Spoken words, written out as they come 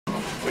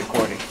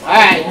recording.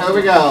 Alright, here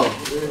we go.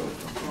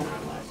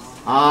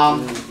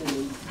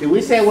 Did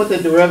we say what the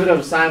derivative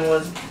of sine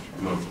was?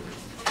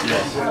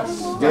 Yes.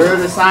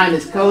 Derivative of sine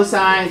is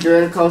cosine,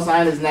 derivative of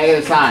cosine is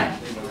negative sine.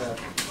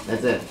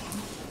 That's it.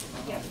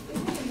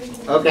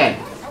 Okay.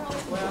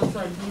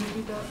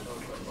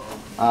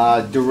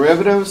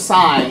 Derivative of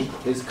sine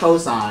is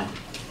cosine.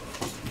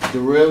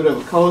 Derivative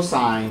of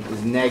cosine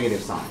is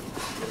negative sine.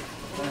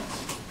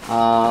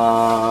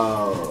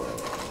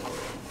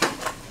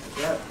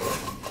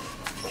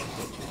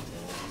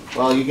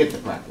 Well, you get the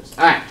practice.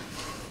 Alright.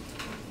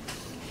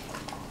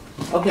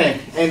 Okay,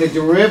 and the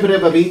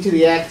derivative of e to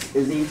the x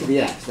is e to the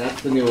x.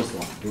 That's the newest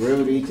one.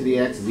 Derivative of e to the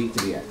x is e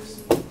to the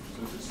x.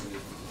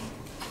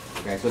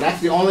 Okay, so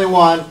that's the only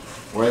one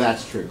where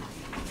that's true.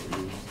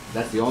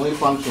 That's the only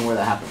function where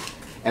that happens.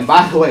 And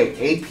by the way,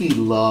 AP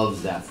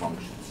loves that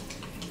function.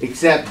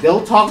 Except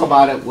they'll talk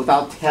about it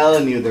without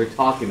telling you they're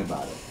talking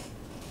about it.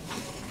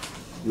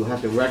 You'll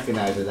have to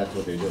recognize that that's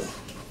what they're doing.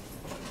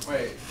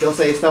 Wait. They'll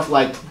say stuff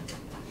like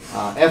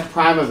f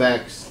prime of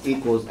x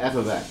equals f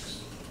of x.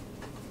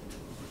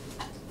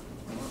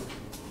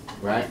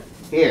 Right?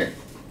 Here,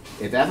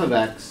 if f of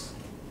x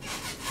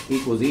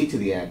equals e to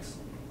the x,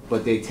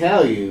 but they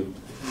tell you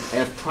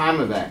f prime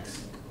of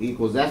x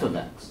equals f of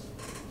x.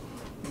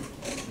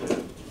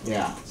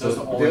 Yeah. So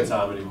that's the only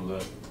time it equals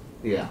that.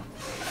 Yeah.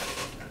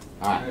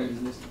 Alright.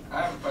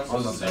 I have a question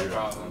about that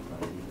problem.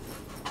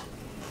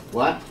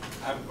 What?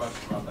 I have a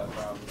question about that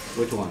problem.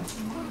 Which one?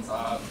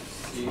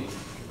 See,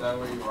 is that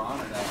where you were on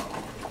or no?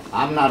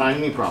 I'm not on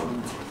any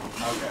problem.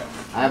 Okay.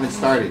 I haven't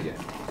started yet.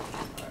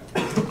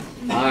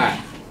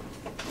 Alright.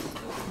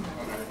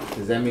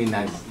 Does that mean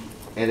I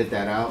edit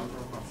that out?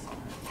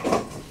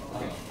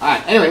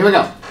 Alright, anyway, here we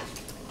go.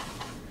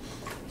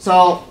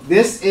 So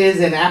this is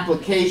an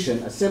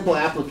application, a simple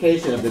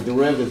application of the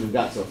derivatives we've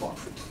got so far.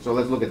 So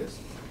let's look at this.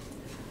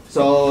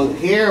 So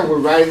here we're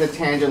writing the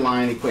tangent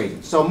line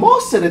equation. So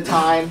most of the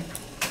time,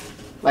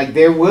 like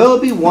there will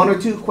be one or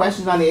two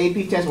questions on the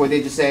AP test where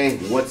they just say,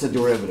 what's a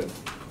derivative?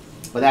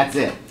 But that's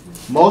it.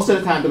 Most of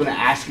the time they're going to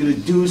ask you to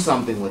do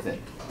something with it.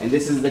 And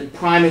this is the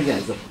prime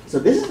example. So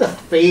this is the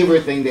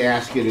favorite thing they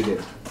ask you to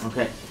do.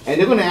 Okay? And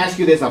they're going to ask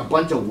you this a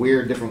bunch of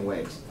weird different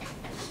ways.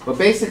 But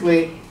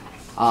basically,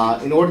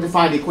 in order to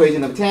find the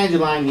equation of a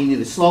tangent line, you need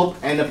a slope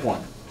and a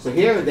point. So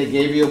here they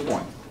gave you a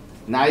point.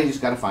 Now you just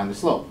got to find the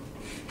slope.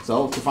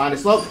 So to find the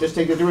slope, just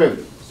take the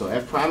derivative. So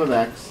f prime of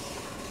x.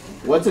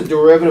 What's a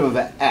derivative of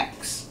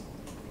x?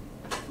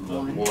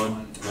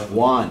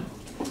 1.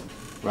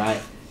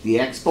 Right? The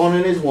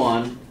exponent is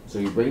 1. So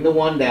you bring the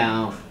 1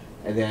 down.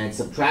 And then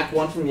subtract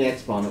 1 from the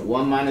exponent.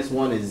 1 minus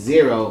 1 is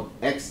 0.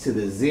 X to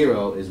the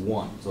 0 is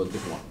 1. So it's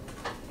just 1.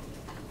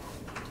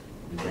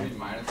 Okay?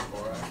 Minus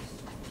 4x.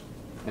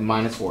 And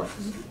minus 4x.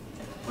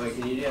 Wait,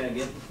 can you do that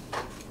again?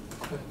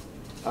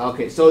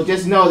 Okay, so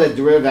just know that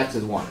derivative of x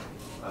is 1.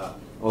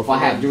 Or if I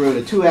have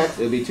derivative of 2x,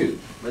 it'll be 2.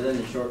 But then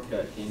the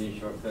shortcut, can you do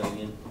shortcut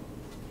again?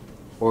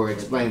 Or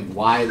explain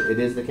why it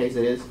is the case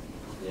it is.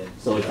 Yeah.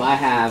 So if I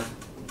have,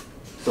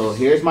 so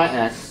here's my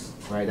x,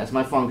 right? That's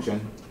my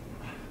function.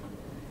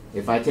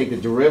 If I take the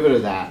derivative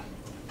of that,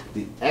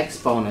 the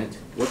exponent,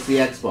 what's the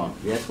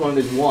exponent? The exponent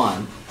is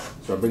 1.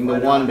 So I bring the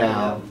 1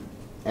 down.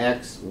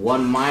 X,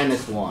 1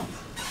 minus 1.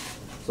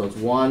 So it's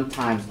 1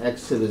 times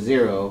x to the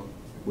 0,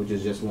 which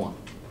is just 1.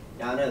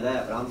 Yeah, I know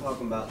that, but I'm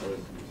talking about the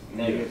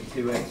negative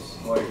 2x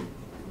squared.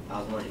 I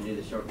was wanting to do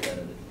the shortcut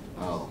of it.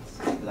 Oh.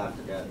 Because I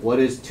forgot. What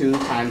is 2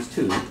 times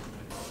 2?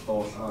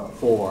 4.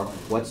 4.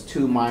 What's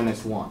 2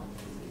 minus 1?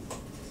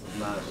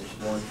 Minus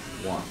 1.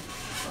 1.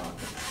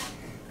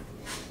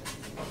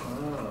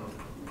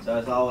 So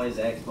it's always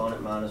the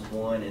exponent minus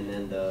 1 and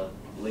then the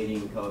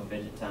leading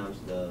coefficient times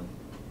the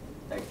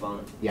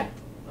exponent? Yeah.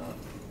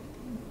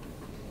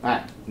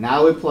 Alright,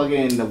 now we plug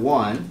in the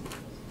 1.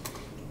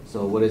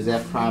 So what is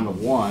f prime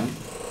of 1?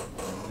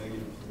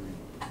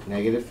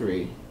 Negative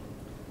 3.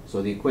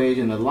 So the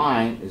equation of the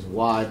line is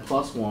y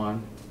plus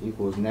 1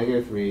 equals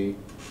negative 3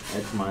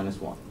 x minus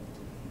 1.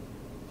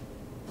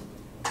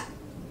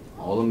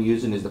 All I'm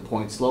using is the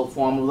point slope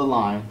form of the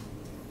line,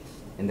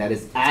 and that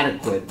is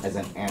adequate as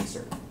an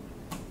answer.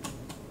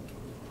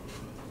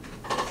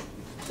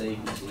 So you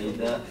can just leave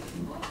that?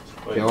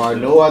 Wait, There are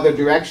no other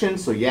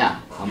directions, so yeah.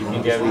 I'm You gonna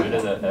can get just leave rid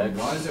of that. that x.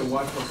 Why is it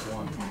y plus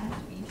 1?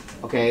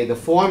 Okay, the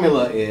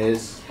formula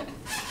is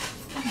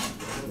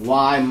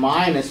y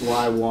minus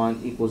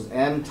y1 equals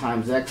m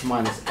times x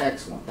minus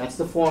x1. That's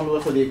the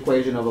formula for the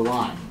equation of a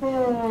line.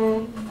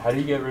 How do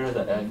you get rid of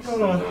the x from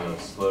the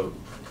slope?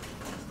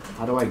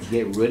 How do I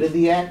get rid of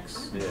the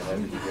x? Yeah, how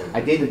did you get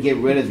I didn't get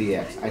rid of the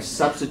x. I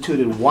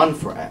substituted 1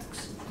 for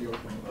x.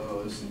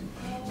 Oh, let's see.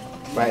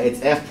 Right,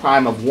 it's f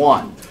prime of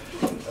 1.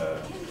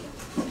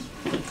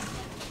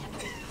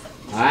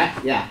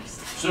 Alright, yeah.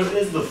 So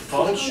is the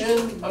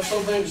function of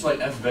something just like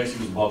f of x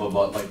equals blah blah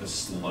blah, like the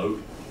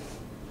slope?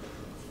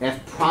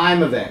 F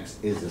prime of x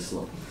is the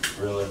slope.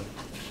 Really?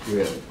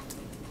 Really.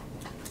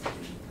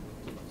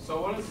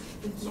 So what is,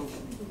 so,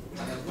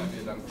 that might be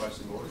a dumb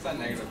question, but what is that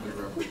negative 3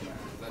 represent?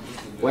 Is that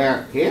just a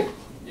Where? Here?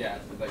 Yeah. Yeah,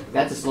 it's like.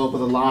 That's the slope of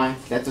the line.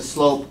 That's the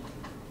slope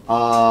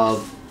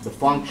of the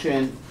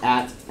function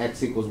at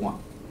x equals 1.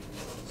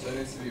 So it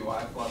needs to be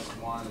y plus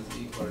 1 is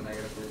equal to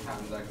negative 3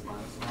 times x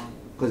minus 1.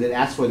 Because it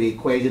asks for the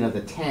equation of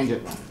the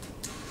tangent line.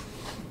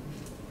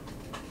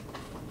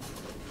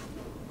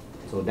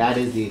 So that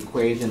is the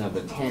equation of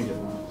the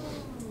tangent line.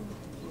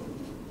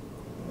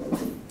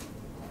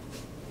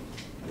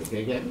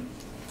 Okay, Kevin?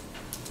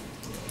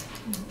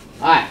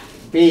 Alright,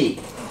 B.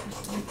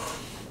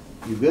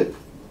 You good?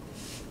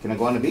 Can I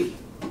go on to B?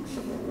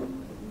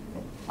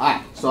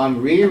 Alright, so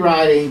I'm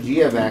rewriting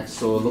g of x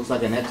so it looks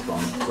like an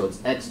exponent. So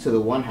it's x to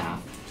the 1/2,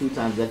 2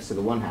 times x to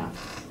the 1/2.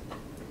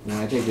 When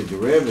I take the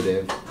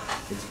derivative,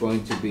 it's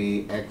going to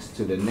be x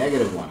to the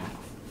negative 1/2.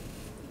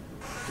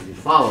 Did you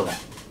follow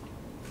that?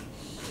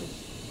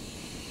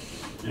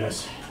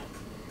 Yes.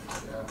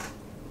 Yeah.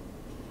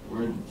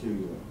 Where did the 2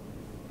 go?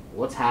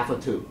 What's half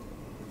of 2?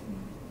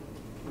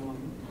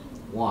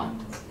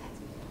 1.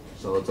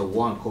 So it's a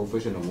 1,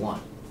 coefficient of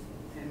 1.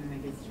 And then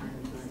it gets turned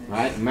into an X.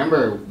 Right?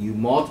 Remember, you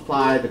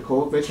multiply the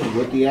coefficient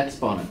with the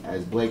exponent,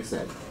 as Blake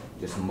said.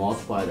 Just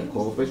multiply the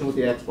coefficient with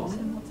the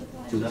exponent.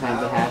 2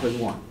 times a half is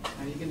 1.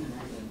 How do you get a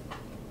negative?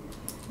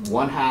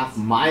 1/2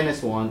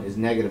 minus 1 is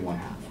negative 1/2.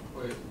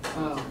 Wait.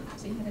 Oh.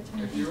 So you had to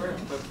turn If you were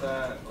to put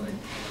that like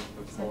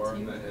before,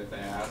 that if they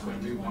asked, would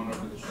it be 1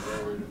 over the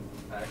square root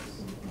of x?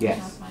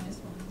 Yes.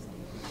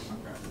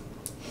 Okay.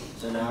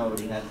 So now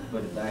we have to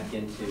put it back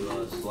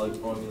into slope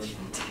formula,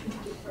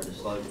 or the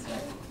slope.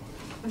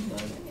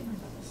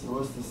 So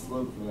what's the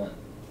slope for that?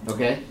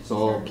 Okay?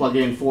 So plug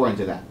in 4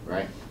 into that,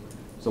 right?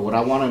 So what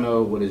I want to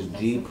know, what is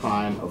g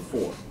prime of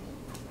 4?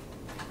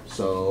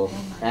 So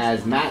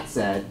as Matt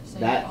said,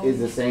 that is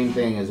the same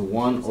thing as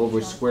 1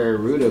 over square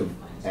root of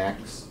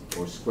x,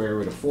 or square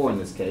root of 4 in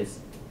this case.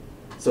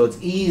 So it's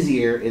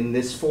easier in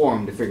this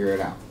form to figure it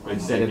out,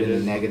 instead of in the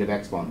negative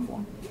exponent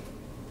form.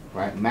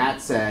 Right?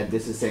 Matt said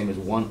this is the same as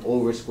 1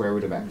 over square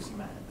root of x.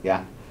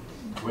 Yeah?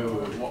 Wait.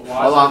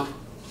 Why Hold on.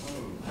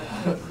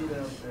 Oh.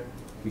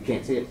 You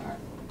can't see it? All right.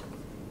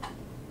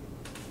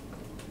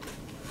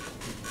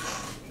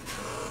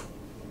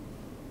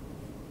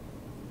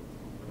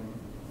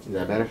 Is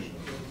that better?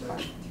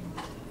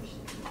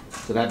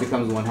 So that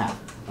becomes 1/2.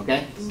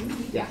 Okay?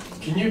 Yeah.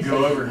 Can you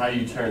go over how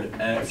you turn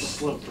x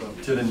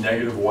to the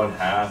negative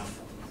 1/2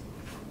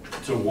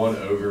 to 1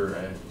 over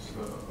x?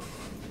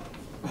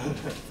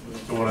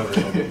 To 1 over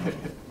x.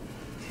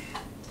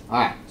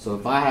 Alright, so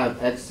if I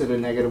have x to the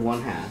negative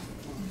 1/2,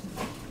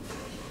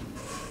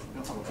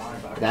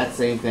 that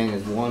same thing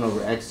as 1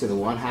 over x to the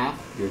 1/2.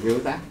 You agree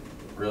with that?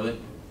 Really?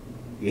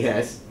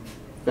 Yes.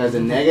 Because a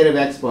negative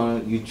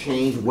exponent, you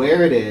change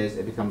where it is,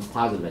 it becomes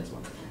positive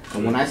exponent.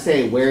 And when I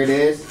say where it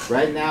is,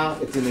 right now,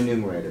 it's in the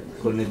numerator.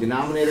 So in the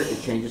denominator,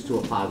 it changes to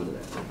a positive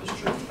exponent. That's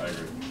true. I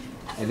agree.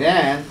 And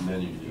then, And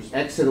then you can just.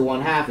 x to the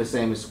 1/2 is the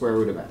same as square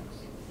root of x.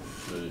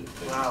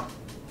 Wow.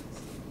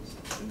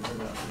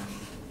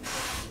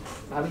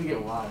 How did you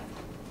get y?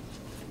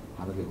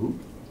 How to get who?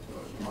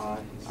 Y.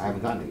 I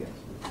haven't gotten it yet.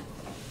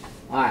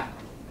 Alright,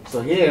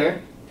 so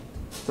here,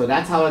 so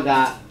that's how I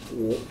got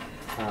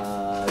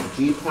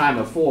g prime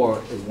of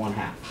 4 is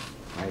 1/2.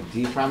 Right?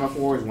 G prime of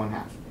 4 is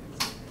 1/2.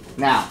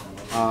 Now,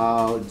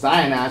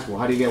 Zion asked, well,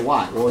 how do you get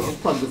y? Well,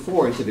 just plug the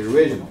 4 into the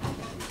original.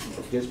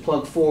 Just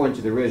plug 4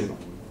 into the original.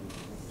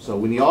 So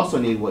we also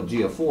need what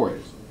g of 4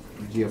 is.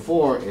 G of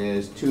 4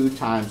 is 2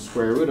 times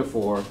square root of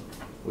 4,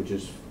 which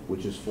is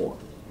 4.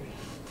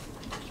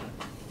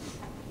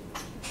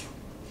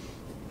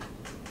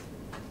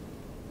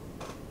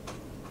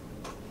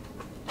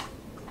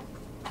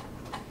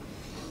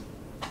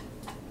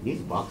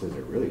 These boxes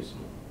are really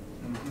small.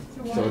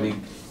 So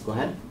go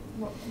ahead.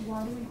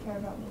 Why do we care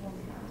about the 1/2?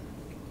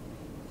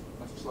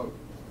 That's the slope.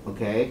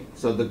 Okay,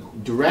 so the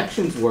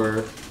directions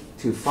were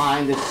to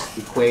find this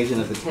equation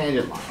of the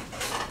tangent line.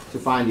 To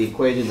find the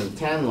equation of the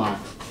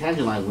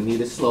tangent line, we need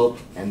a slope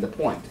and the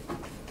point.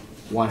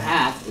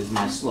 1/2 is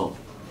my slope.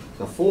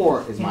 The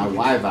 4 is my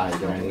y value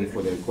that I need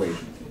for the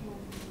equation.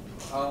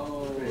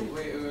 Oh,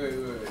 wait.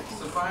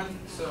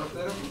 So if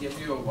they don't give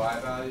you a y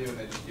value and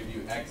they just give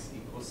you x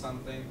equals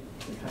something,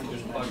 you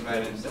just plug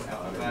that into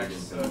f of x.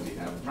 So if you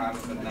have prime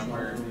of a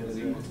number is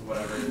equal to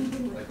whatever,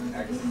 like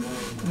x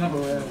equals.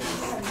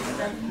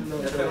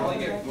 If they only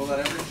give, will that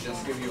ever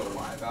just give you a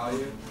y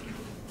value?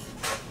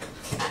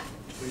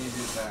 What do you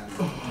do then?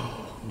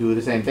 Do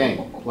the same thing.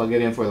 Plug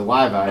it in for the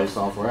y value,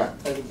 solve for x.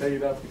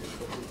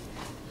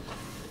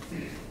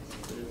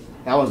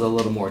 That was a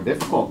little more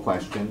difficult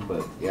question,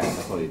 but yeah,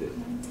 that's what he did.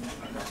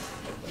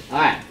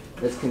 Alright,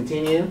 let's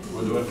continue.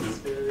 What do I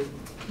do?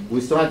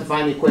 We still have to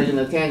find the equation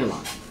of the tangent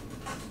line.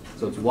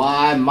 So it's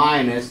y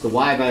minus the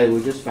y value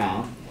we just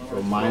found,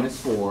 so minus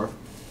 4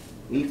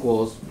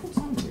 equals, what's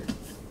on here?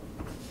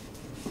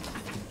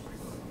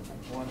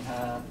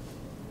 1/2.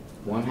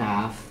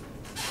 1/2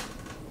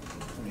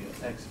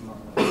 X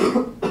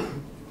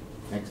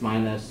x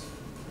minus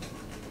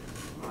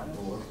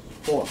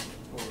 4.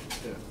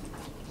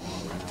 Oh,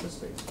 I ran out of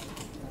space.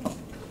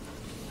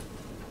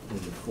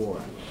 There's a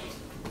 4.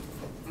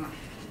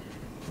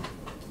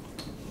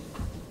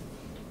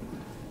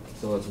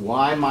 So it's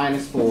y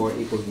minus 4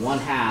 equals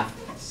 1/2.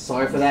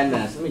 Sorry for that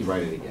mess. Let me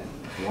write it again.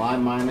 Y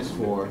minus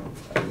 4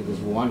 equals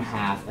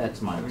 1/2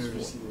 x minus 4.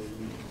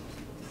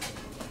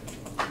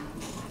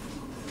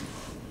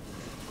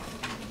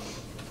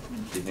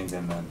 Do you think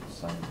then that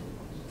sign?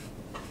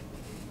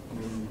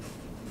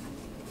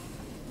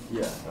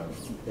 Yeah.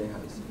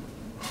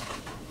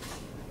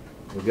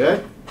 We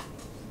good?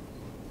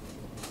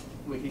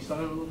 Wait, can you start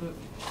it a little bit?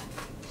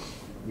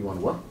 You want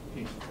what?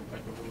 Can you start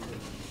back up a little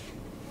bit?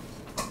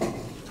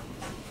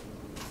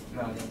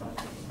 No, I got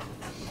that.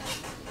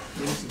 It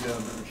needs to be on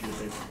another sheet of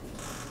paper.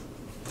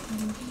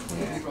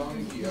 Have you wrong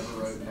if you ever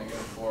wrote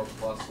 -4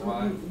 plus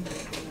y?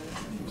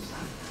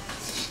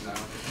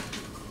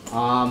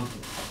 No.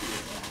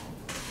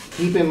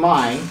 Keep in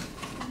mind,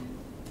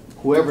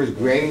 whoever's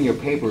grading your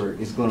paper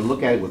is going to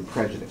look at it with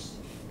prejudice,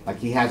 like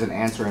he has an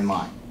answer in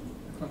mind.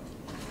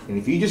 And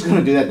if you're just going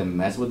to do that to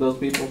mess with those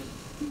people,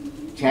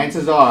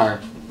 chances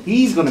are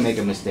he's going to make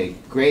a mistake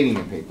grading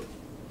your paper.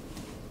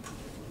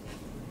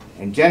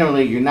 And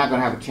generally, you're not going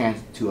to have a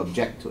chance to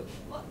object to it.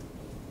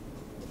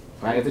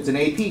 Right? If it's an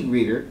AP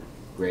reader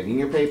grading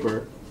your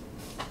paper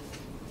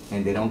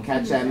and they don't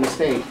catch that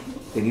mistake,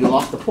 then you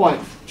lost the point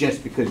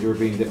just because you were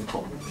being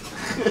difficult.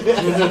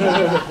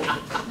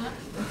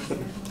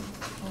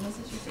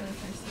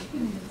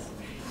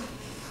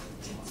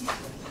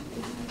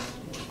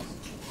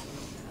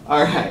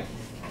 All right.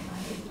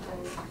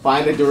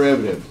 Find the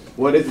derivative.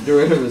 What is the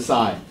derivative of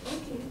sine?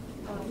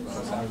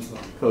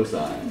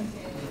 Cosine.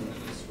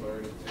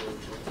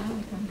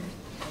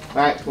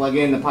 All right, plug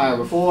in the pi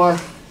over 4.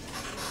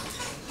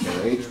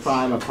 So h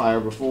prime of pi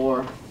over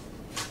 4.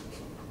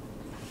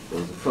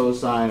 There's a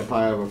cosine of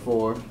pi over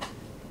 4.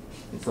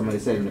 And somebody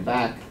said in the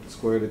back,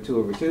 square root of 2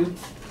 over 2.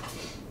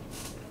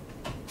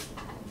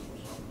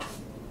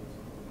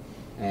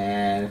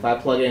 And if I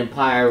plug in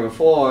pi over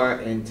 4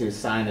 into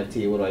sine of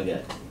t, what do I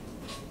get?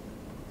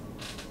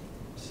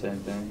 Same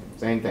thing.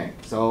 Same thing.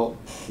 So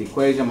the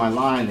equation on my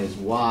line is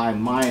y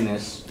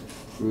minus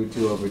root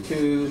 2 over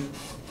 2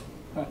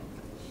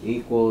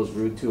 equals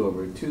root 2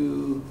 over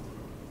 2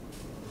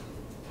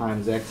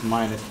 times x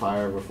minus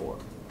pi over 4.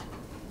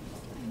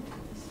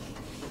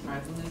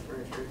 Surprisingly, for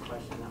a trick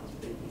question, that was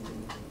pretty easy.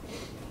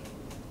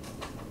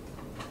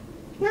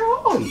 They're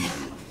all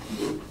easy.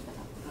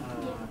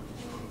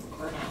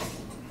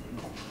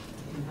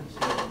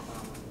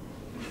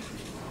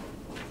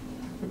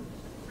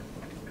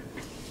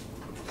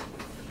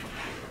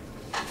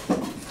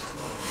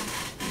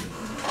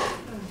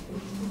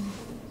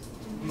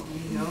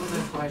 You know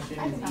the question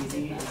is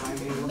easy if I'm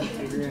able to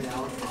figure it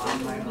out on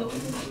my own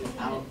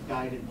without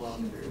guided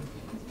walkthrough.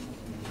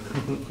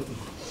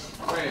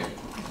 Wait,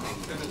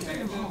 can the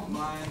tangent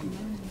line,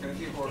 can it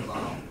be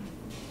horizontal?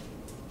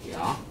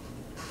 Yeah.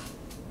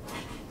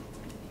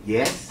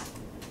 Yes.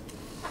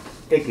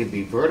 It could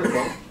be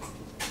vertical.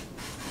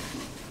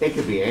 It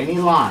could be any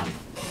line.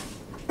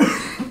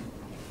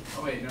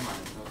 Oh wait, never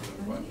mind, that's a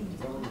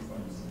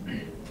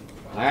question.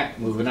 Alright,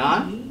 moving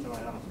on. No, I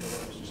don't have to go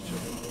there. It's just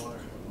chilling in the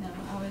water. No,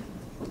 I was.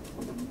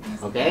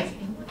 Okay.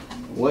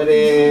 What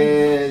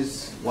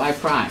is y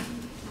prime?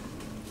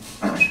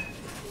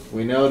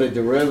 We know the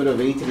derivative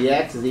of e to the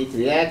x is e to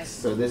the x,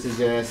 so this is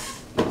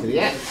just e to the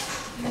x.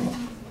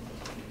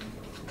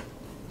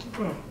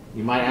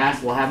 You might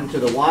ask, what happened to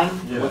the 1?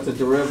 Yeah. What's the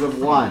derivative of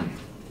 1?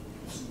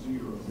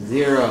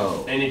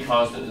 0. Any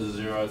constant is a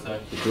 0, I'd say.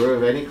 The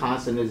derivative of any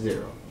constant is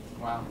 0.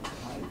 Wow.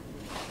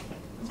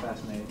 It's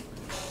fascinating.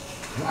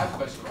 I have a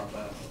question about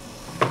that.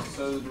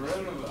 So the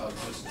derivative of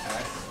just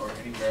x or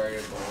any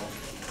variable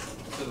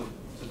to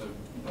the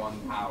 1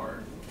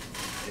 power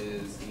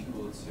is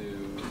equal to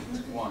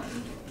 1.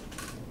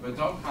 But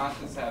don't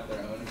constants have their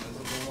own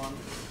invisible 1?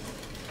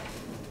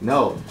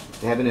 No,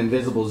 they have an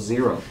invisible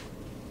 0.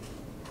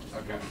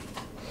 Okay.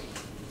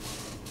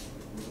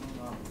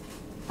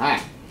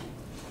 Alright.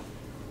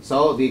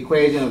 So the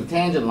equation of the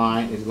tangent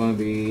line is going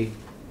to be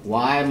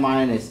y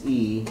minus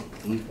e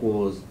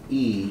equals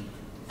e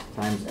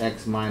times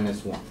x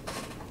minus 1.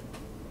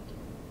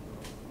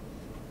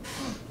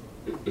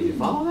 Did you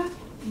follow that?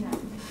 No.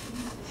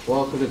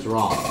 Well, because it's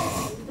wrong.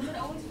 Does it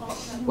always follow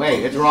that?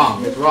 Wait, it's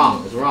wrong. It's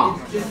wrong. It's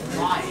wrong. Just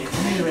why?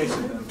 It's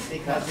Innovation them.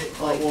 because it's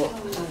like,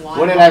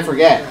 What did I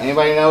forget?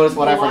 Anybody notice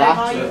what I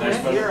forgot? So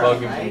next one, Zero,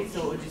 plug in- right? So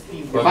it would just be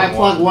If I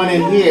plug 1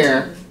 in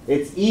here,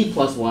 it's e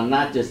plus 1,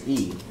 not just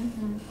e.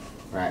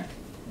 Right.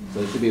 So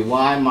it should be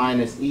y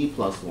minus e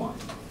plus 1.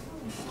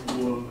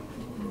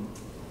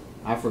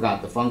 I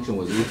forgot the function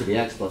was e to the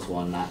x plus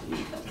 1, not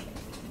e.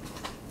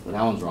 So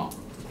that one's wrong.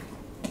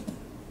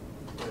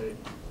 Wait.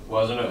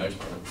 Why is there no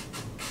exponent?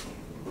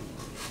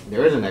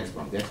 There is an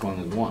exponent. The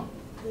exponent is 1.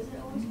 Does it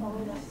always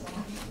follow that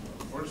song?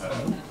 Where does that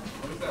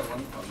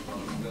 1 come from?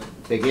 Is it-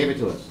 They gave it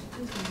to us.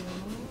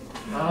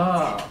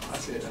 Ah, I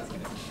see it.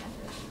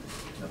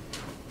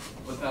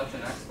 But that's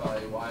an x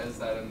value. Why is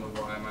that in the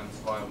y minus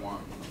y1?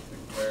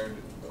 Like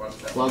why does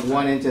that Plug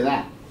 1 into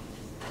that.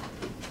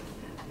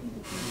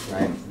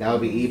 Right? That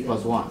would be e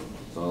plus 1.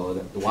 So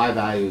the y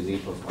value is e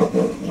plus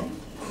 1.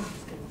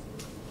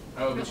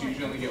 Oh, but you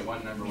usually only get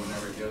one number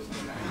whenever it goes to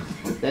the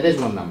max. That is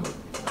one number.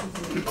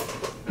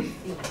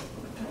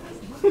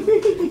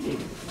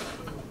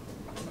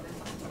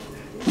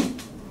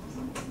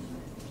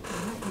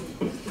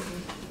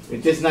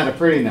 It's just not a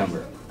pretty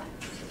number.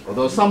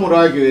 Although some would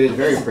argue it is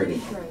very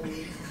pretty.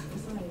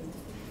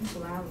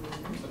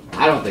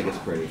 I don't think it's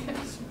pretty.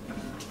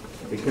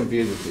 It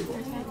confuses people.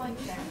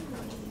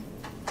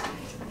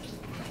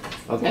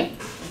 Okay?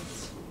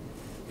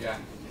 Yeah.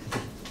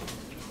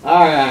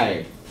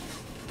 Alright.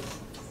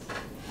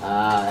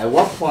 At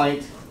what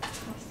point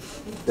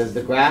does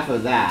the graph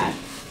of that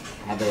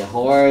have a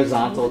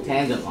horizontal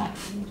tangent line?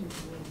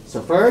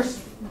 So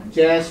first,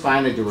 just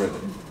find the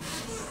derivative.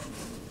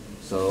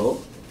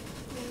 So,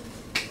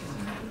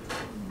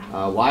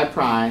 y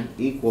prime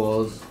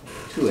equals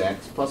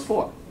 2x plus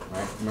 4.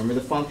 Right? Remember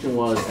the function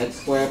was x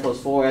squared plus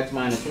 4x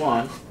minus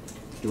 1.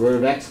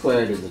 Derivative of x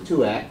squared is the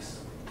 2x.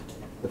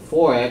 The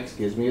 4x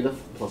gives me the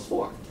plus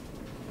 4.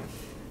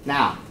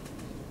 Now,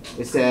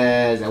 it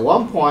says, at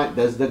one point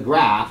does the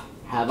graph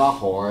have a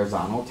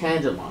horizontal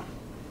tangent line?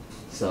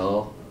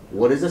 So,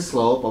 what is the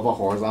slope of a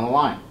horizontal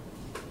line?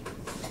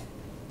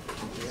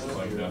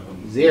 Like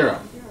nothing. 0.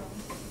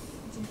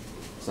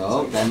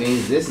 So, that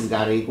means this has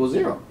got to equal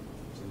 0.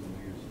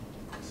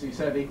 So you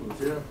said equals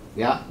 0?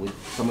 Yeah,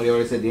 somebody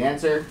already said the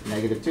answer,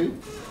 -2.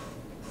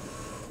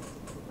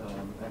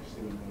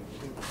 Actually,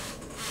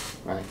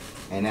 Right.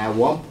 And at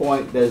one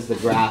point does the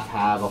graph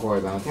have a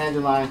horizontal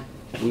tangent line?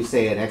 We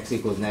say at x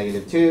equals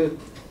 -2.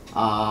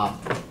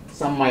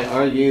 Some might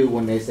argue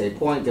when they say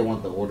point, they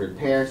want the ordered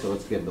pair, so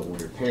let's get the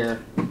ordered pair.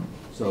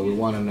 So we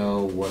want to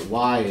know what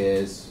y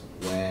is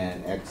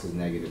when x is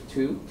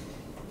 -2.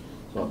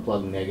 So I'll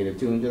plug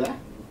 -2 into that.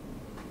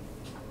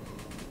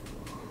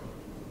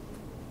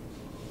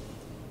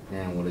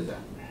 And what is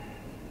that?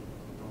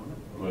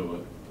 Wait,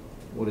 what?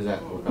 What does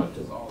that work out What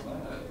is to? all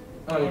that?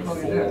 Oh, you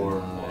plugged it in.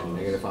 4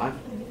 -5.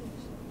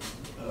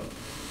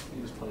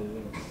 You just plugged it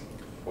in.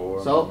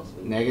 4. So,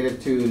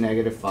 -2,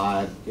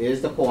 -5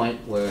 is the point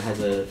where it has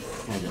a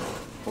tangent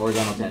line,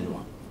 horizontal tangent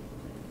line.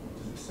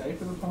 Does it say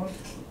for the point?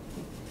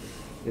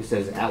 It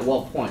says at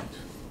what point,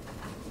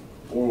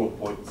 Or what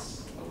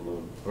points? I don't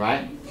know.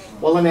 right?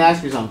 Well, let me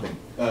ask you something.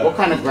 What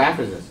kind of graph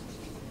is this?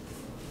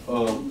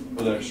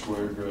 An x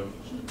squared graph.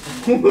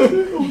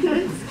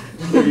 Okay.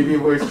 Can you be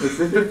more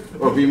specific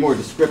or be more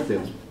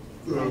descriptive?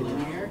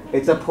 Linear?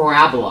 It's a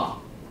parabola,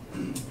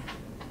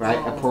 right?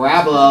 A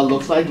parabola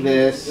looks like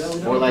this Yeah,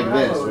 we know or what like this,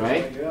 parabola looks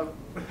right? like,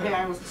 yeah.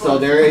 Yeah, I was So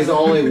there is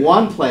only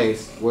one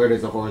place where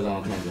there's a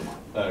horizontal tangent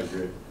line. I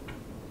agree.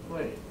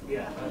 Wait,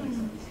 yeah, that makes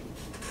sense.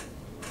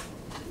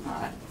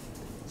 Alright.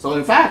 So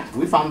in fact,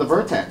 we found the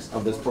vertex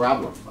of this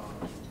parabola.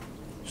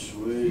 You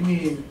Sweet.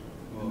 mean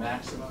the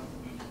maximum?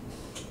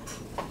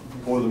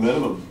 Or the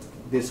minimum.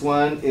 This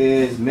one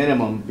is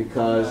minimum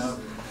because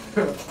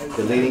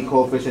the leading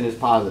coefficient is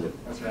positive.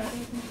 That's right.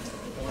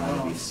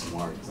 Trying to be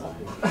smart.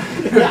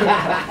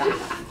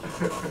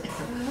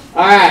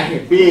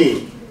 Alright, B.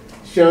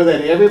 Show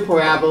that every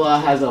parabola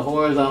has a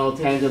horizontal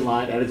tangent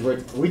line at its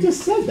vertex. We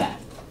just said that.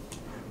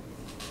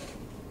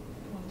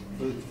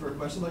 But for a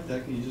question like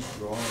that, can you just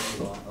draw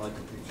like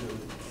a picture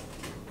of it?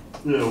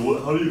 Yeah,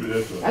 what, how do you even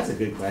answer that? That's a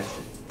good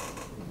question.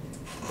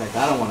 In fact,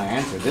 I don't want to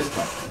answer this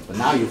question, but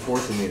now you're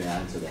forcing me to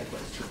answer that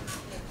question.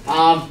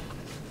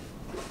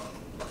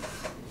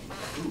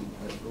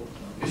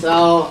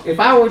 So, if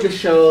I were to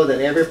show that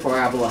every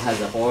parabola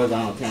has a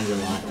horizontal tangent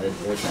line at its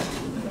vertex,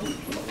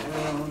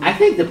 I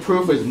think the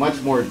proof is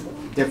much more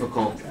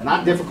difficult,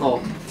 not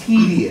difficult,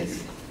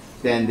 tedious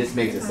than this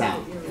makes it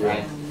sound,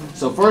 right?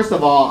 So first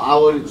of all, I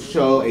would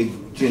show a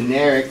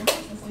generic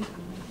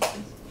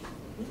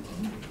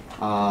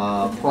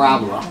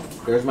parabola.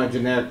 There's my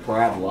generic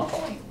parabola.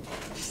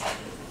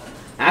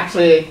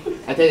 Actually,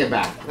 I take it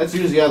back. Let's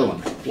use the other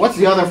one. What's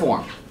the other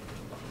form?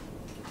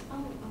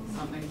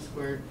 Something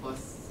squared plus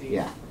c.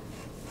 Yeah.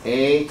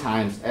 A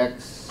times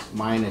x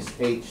minus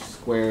h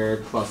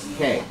squared plus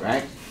k,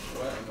 right?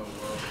 What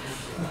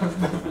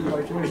in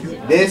the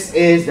world? This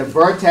is the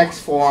vertex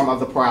form of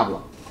the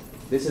parabola.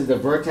 This is the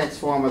vertex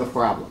form of the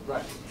parabola.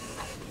 Right.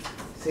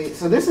 See,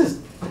 so this is...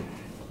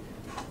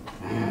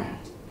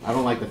 I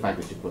don't like the fact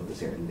that you put this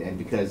here. And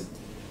because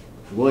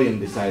William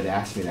decided to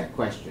ask me that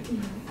question.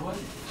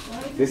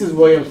 This is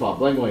William's fault.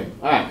 Blame William.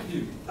 All right.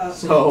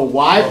 So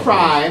y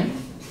prime...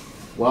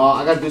 Well,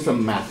 I got to do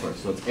some math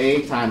first. So it's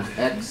a times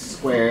x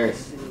squared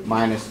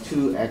minus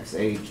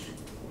 2xh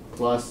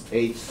plus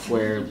h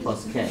squared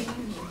plus k.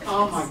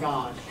 Oh my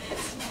gosh.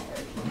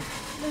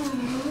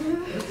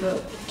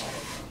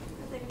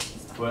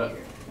 What?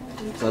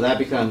 So that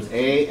becomes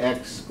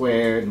ax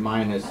squared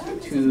minus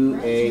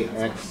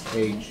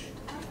 2axh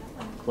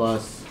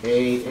plus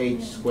ah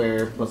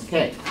squared plus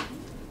k.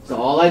 So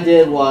all I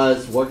did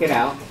was work it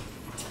out.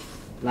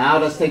 Now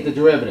let's take the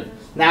derivative.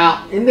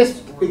 Now, in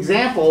this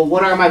example,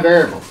 what are my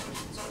variables?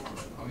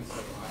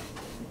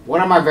 What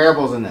are my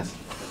variables in this?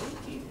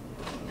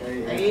 A,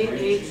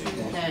 H,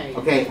 and K.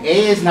 Okay,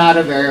 a is not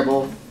a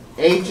variable.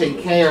 H and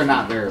k are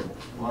not variables.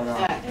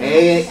 X.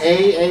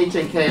 A, H,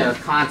 and k are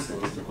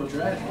constants.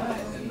 Quadratic.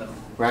 And the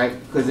right?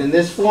 Because in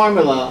this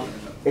formula,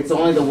 it's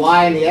only the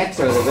y and the x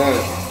are the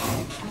variables.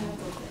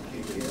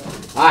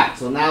 All right,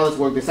 so now let's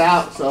work this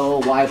out. So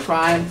y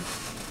prime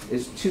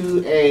is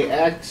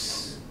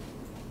 2ax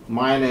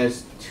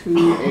minus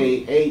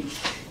 2ah,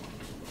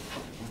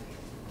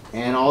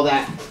 and all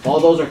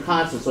those are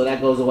constants, so that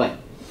goes away.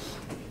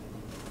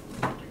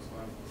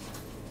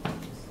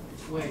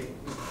 Wait.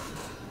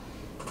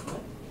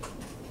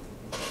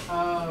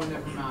 Oh,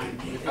 never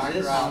mind. You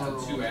factor out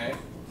the 2a.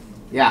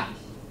 Yeah,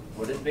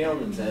 Would it be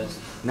on the test?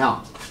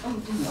 no.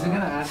 Is it gonna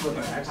ask what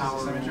the x is Power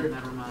rule, symmetry?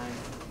 never mind.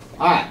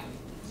 All right,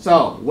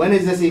 so when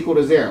is this equal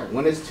to 0?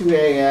 When is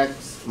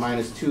 2ax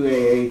minus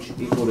 2ah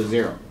equal to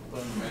 0?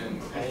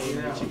 And A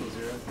and h equals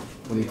 0.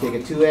 When you take a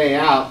 2a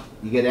out,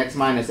 you get x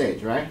minus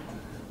h, right?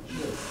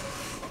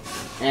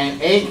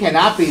 And a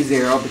cannot be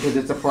 0 because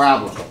it's a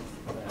parabola.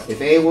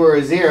 If a were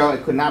a 0,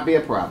 it could not be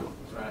a parabola.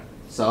 Right.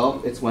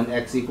 So it's when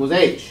x equals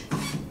h.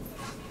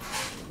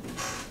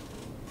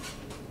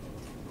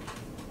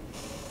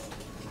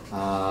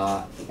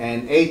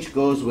 And h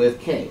goes with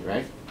k,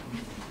 right?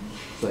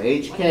 So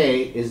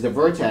hk is the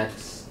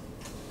vertex,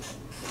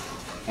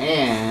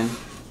 and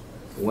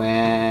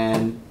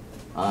when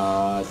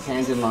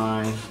tangent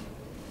line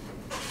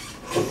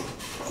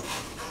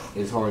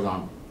is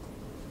horizontal.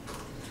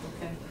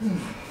 Okay.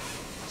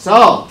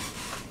 So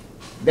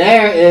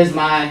there is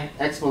my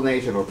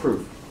explanation or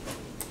proof.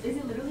 Is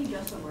it literally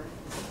just a word?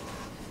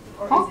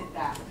 Or Huh? is it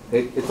that?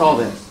 It's all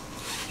this.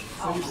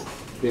 Oh.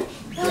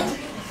 Yeah.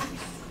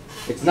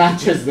 It's not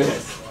just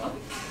this.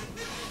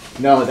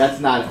 No, that's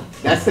not it.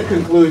 That's the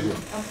conclusion.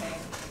 Okay.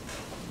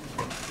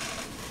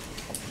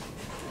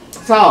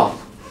 So,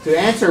 to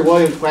answer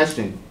William's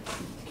question,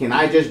 can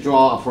I just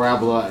draw a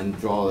parabola and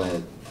draw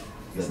the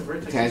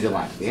tangent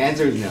line? The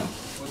answer is no.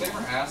 was they ever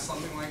asked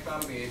something like that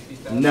on the AP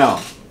test?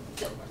 No.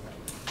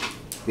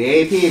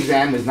 The AP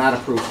exam is not a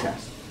proof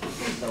test.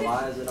 So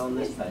why is it on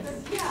this page?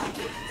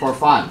 For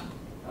fun.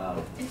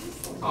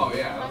 Oh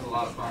yeah, that was a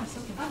lot of fun.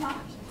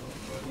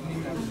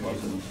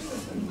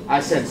 I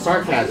said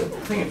sarcasm. I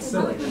think it's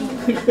silly.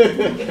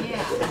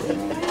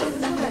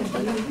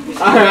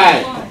 All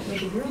right.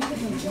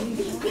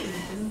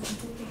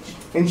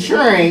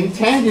 Ensuring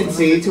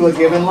tangency to a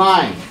given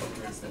line.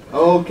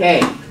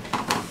 Okay.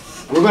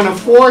 We're going to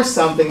force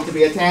something to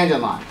be a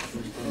tangent line.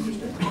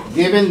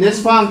 Given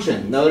this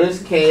function,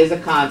 notice k is a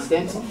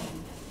constant.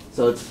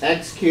 So it's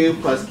x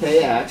cubed plus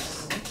kx.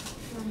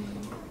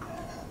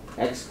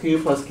 X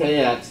cubed plus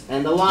kx.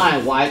 And the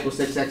line y equals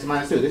 6x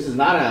minus 2. This is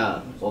not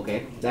a,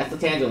 okay, that's the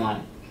tangent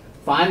line.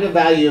 Find the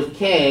value of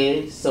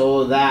k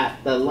so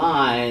that the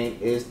line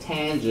is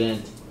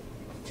tangent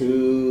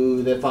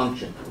to the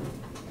function.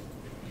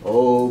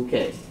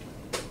 Okay.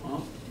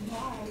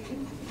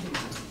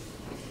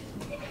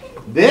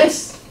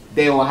 This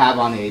they will have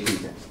on the AP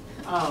test.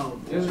 Oh.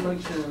 There's a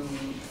function.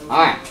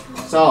 Alright,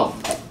 so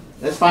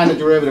let's find the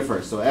derivative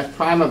first. So f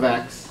prime of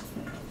x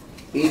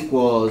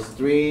equals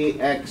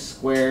 3x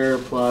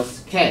squared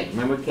plus k.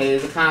 Remember k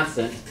is a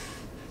constant.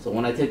 So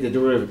when I take the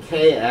derivative of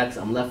kx,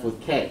 I'm left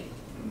with k.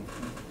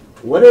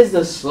 What is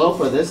the slope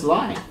of this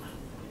line?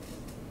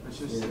 It's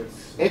just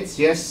 6. It's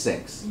just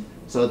 6.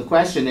 So the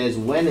question is,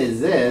 when is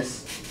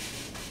this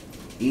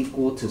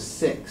equal to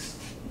 6?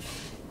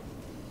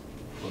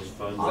 Plus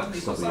fun. Is that an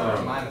equal sign or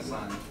a minus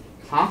sign?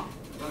 Huh?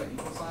 Is that an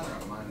equal sign or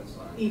a minus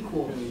sign?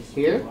 Equal.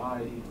 Here?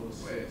 Y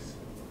equals Wait. 6.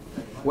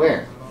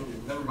 Where?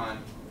 Never mind.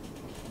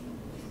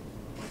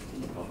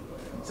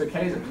 So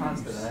K is a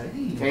constant,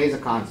 right? K is a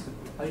constant.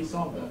 How do you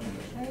solve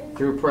that?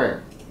 Through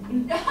prayer.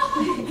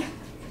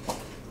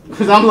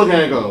 Because I'm looking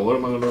at it going, what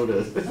am I going to do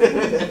with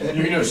this?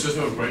 You know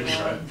system of equations,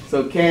 right?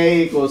 So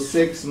k equals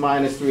 6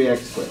 minus 3x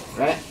squared,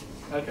 right?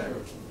 Okay.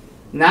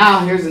 Now,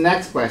 here's the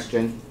next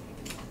question.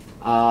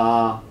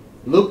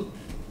 Luke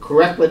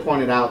correctly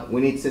pointed out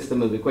we need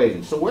system of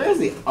equations. So where is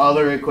the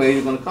other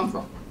equation going to come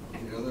from?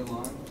 The other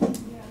line?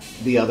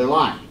 The other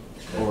line,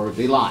 or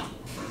the line.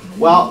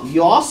 Well,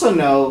 you also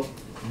know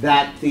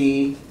that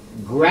the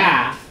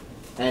graph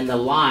and the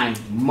line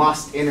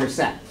must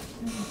intersect.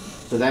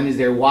 So that means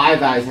their y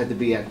values have to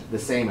be at the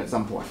same at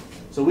some point.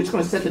 So we're just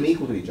going to set them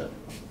equal to each other.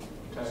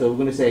 Okay. So we're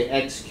going to say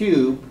x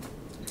cubed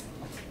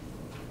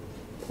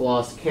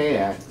plus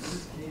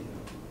kx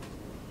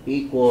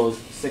equals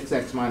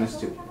 6x minus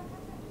 2.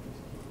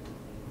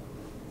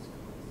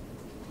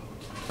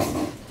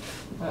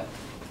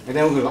 And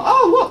then we're going to go,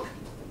 oh, look,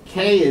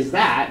 k is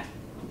that.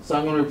 So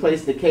I'm going to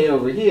replace the k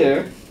over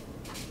here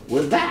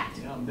with that.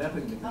 Yeah, I'm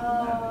definitely going to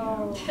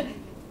Oh. do that.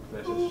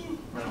 That's just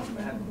right off the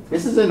bat.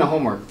 This is in the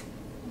homework.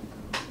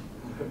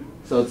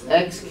 So it's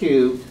x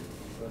cubed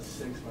Plus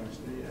 6 minus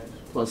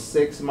 3x plus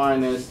 6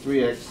 minus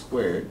 3x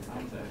squared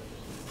times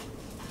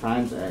x.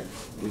 times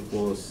x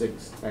equals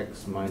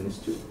 6x minus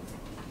 2.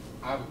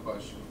 I have a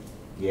question.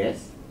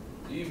 Yes?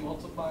 Do you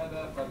multiply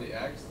that by the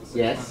x, the 6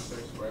 Yes. minus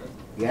 6 squared?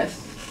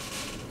 Yes?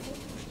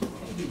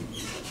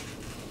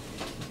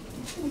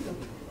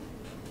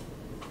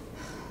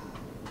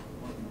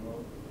 What in the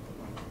world?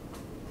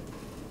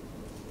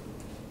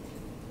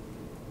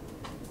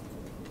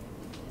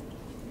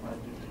 Why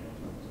do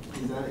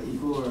that? Is that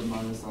equal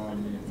minus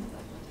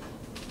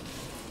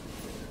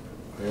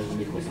There's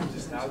an equal sign.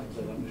 just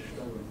algebra, I'm just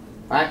struggling.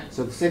 Alright,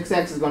 so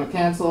 6x is going to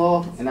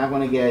cancel, and I'm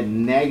going to get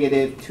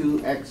negative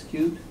 2x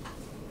cubed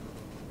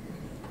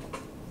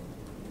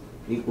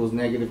equals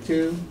negative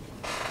 2.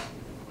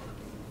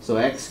 So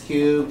x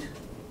cubed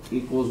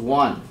equals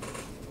 1.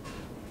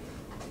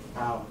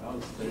 Wow, that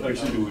was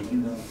Actually,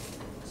 do it.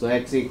 So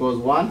x equals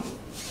 1.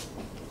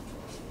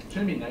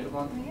 Shouldn't it be negative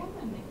 1?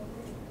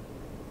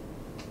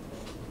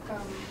 From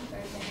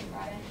Thursday and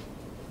Friday.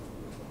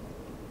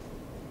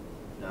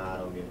 Nah, I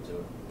don't give it to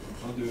her.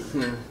 I'll do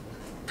it.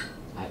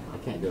 I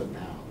can't do it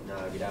now.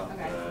 No, get out.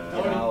 Okay. Get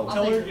Tell her, out.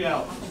 tell her to get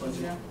out.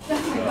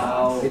 Get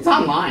out. It's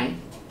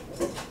online.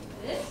 It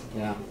is?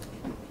 Yeah.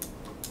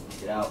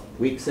 Get out.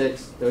 Week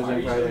 6, Thursday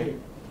and Friday.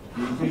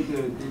 You take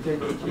the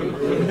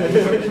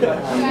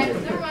Okay,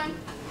 never mind.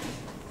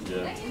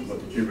 Yeah, but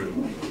the cube.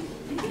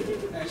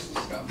 Actually,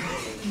 just go.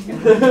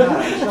 Why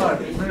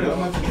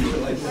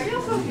are you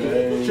so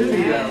mean? Should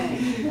be down.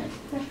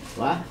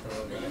 What?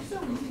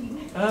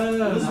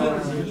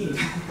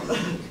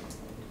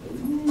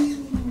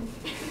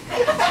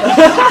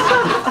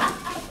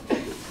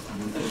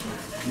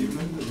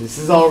 This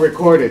is all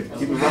recorded.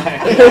 Keep in mind.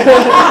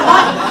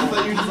 I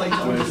thought you were just like,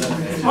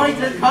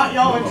 Pointer caught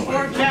y'all in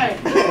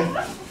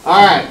 4K.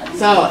 Alright,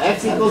 so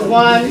x equals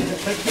 1.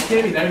 Can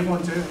it be negative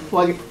 1 too?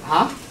 Plug it.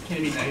 Huh? Can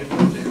it be negative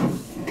 1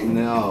 too?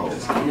 No.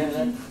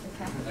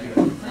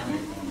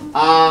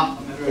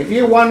 If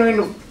you're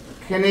wondering,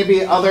 can there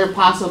be other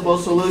possible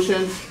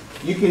solutions?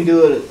 You can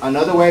do it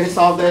another way to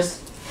solve this.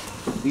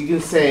 You can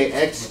say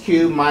x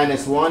cubed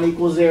minus 1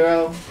 equals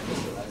 0.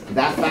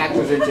 That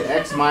factors into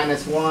x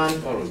minus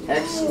 1.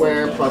 X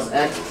squared plus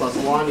x plus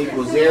 1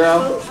 equals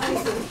 0.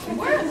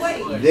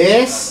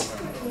 This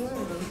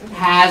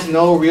has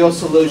no real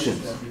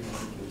solutions.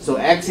 So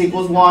x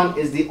equals 1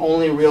 is the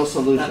only real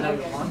solution.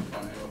 Negative 1?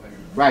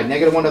 Right,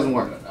 negative 1 doesn't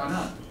work. Why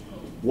not?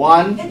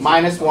 1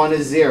 minus 1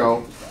 is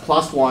 0,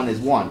 plus 1 is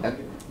 1. That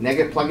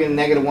negative, plug in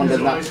negative 1 does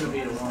It's not. always going to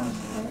be the 1.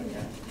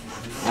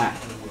 Alright.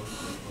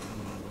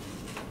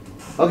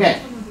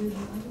 Okay.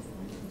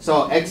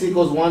 So x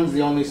equals 1 is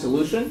the only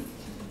solution.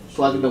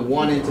 Plug the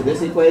 1 into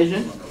this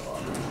equation.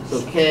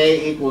 So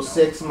k equals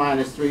 6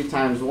 minus 3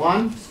 times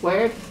 1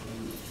 squared.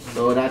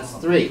 So that's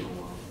 3.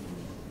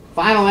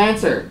 Final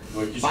answer.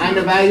 Find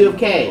the value of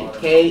k.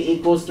 K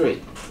equals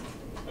 3.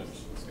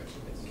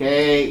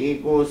 K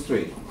equals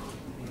 3.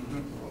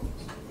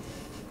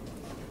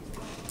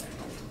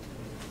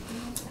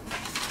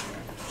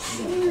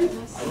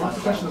 What's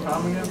the question of the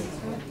problem again?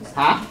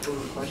 Huh? What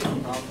was the question of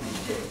the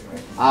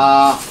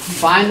problem?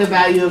 Find the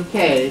value of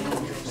k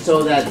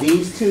so that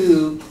these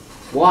two,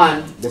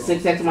 one, the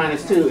 6x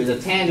minus 2 is a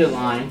tangent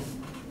line.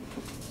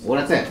 Well,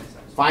 that's it.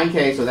 Find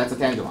k so that's a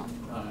tangent line.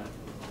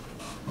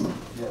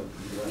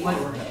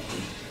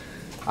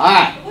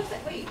 Alright. What's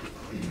that? Wait.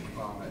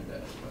 Well, I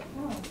did,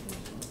 but-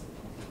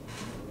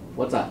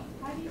 What's up?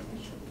 How do you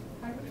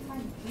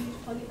find? You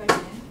just plug it back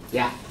in?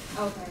 Yeah.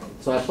 Okay.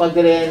 So I plugged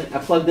it in. I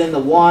plugged in the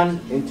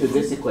 1 into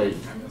this equation.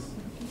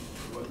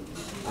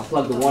 I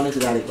plugged the 1 into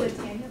that The equation.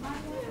 tangent line?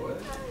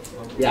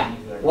 Yeah.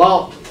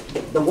 Well,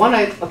 the one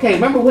okay,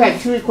 remember we had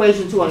 2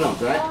 equations, 2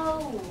 unknowns, right?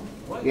 Oh.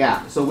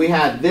 Yeah. So we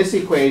had this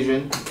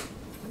equation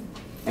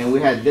and we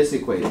had this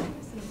equation.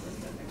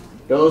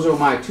 Those are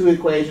my 2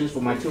 equations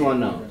for my 2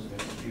 unknowns.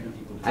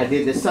 I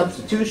did the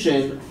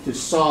substitution to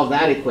solve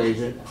that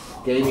equation,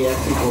 gave me x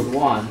equals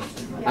 1.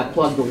 I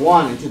plugged the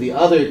 1 into the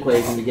other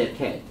equation to get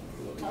k.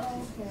 Oh,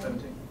 okay.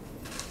 17.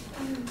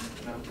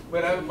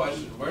 Wait, I have a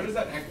question. Where does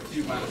that x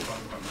cubed minus 1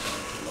 come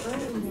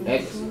from?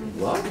 X,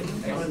 what? X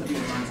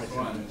cubed minus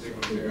 1 is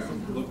equal to 0.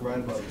 look right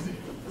above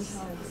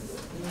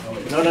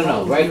it.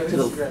 No, right to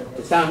the,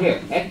 it's down here.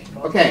 X,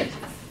 okay,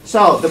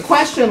 so the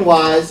question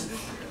was,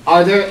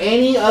 are there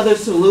any other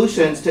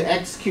solutions to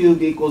x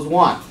cubed equals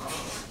 1?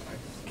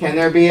 Can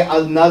there be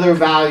another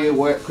value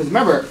where, because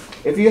remember,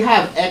 if you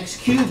have x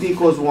cubed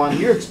equals 1,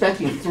 you're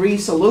expecting 3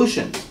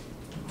 solutions.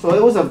 So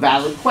it was a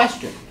valid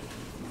question.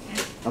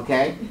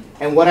 Okay?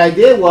 And what I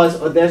did was,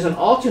 there's an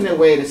alternate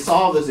way to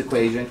solve this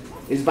equation,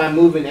 is by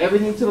moving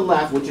everything to the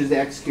left, which is the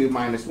x cubed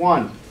minus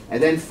 1,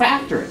 and then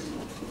factor it.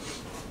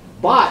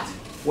 But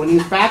when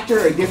you factor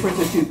a difference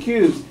of 2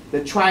 cubes,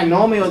 the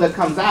trinomial that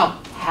comes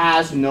out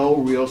has no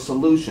real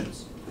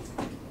solutions.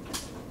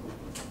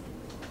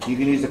 You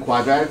can use the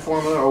quadratic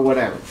formula or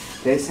whatever.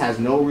 This has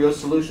no real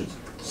solutions.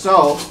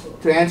 So,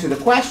 to answer the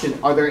question,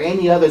 are there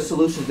any other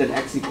solutions than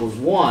x equals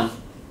 1?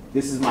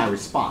 This is my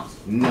response.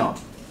 No.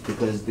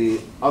 Because the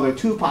other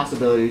 2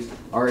 possibilities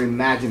are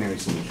imaginary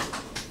solutions.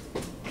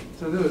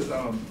 So there was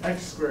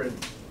x squared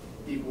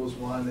equals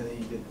 1, and then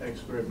you get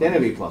x squared. Then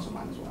it'd be plus or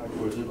minus 1.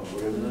 Where's it?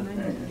 Where is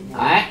it?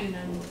 Alright?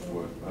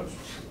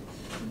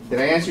 Did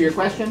I answer your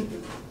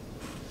question?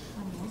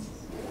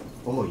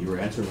 Oh, you were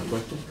answering my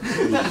question?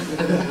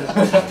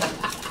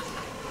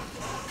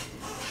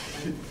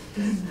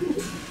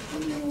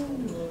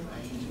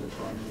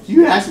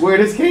 You asked where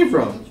this came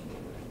from.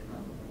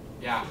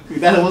 Yeah.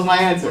 That was my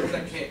What answer. is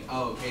that k?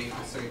 Oh, k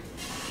equals 3.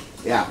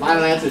 Yeah,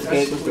 final answer is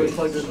k equals 3.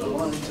 Plug this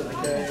 1 into the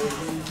k.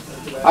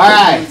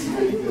 Alright.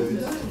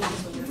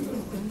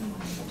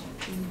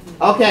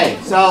 Okay,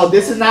 so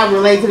this is not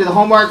related to the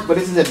homework, but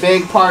this is a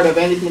big part of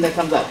anything that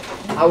comes up.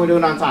 How are we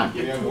doing on time?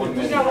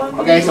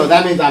 Okay, so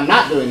that means I'm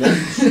not doing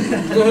this.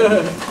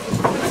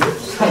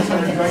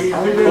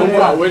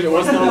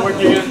 What's the homework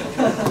again?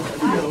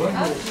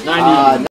 90.